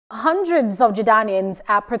Hundreds of Jordanians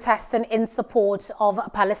are protesting in support of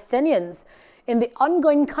Palestinians in the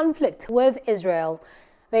ongoing conflict with Israel.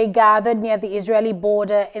 They gathered near the Israeli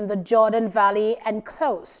border in the Jordan Valley and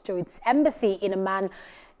close to its embassy in Amman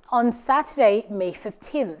on Saturday, May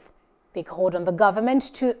 15th. They called on the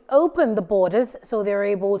government to open the borders so they're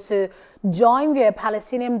able to join their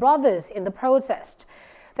Palestinian brothers in the protest.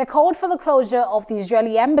 They called for the closure of the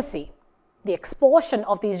Israeli embassy, the expulsion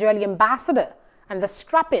of the Israeli ambassador, and the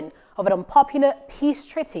scrapping of an unpopular peace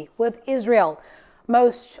treaty with Israel.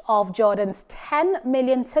 Most of Jordan's 10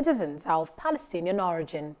 million citizens are of Palestinian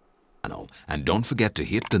origin. And don't forget to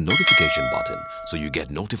hit the notification button so you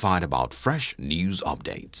get notified about fresh news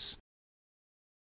updates.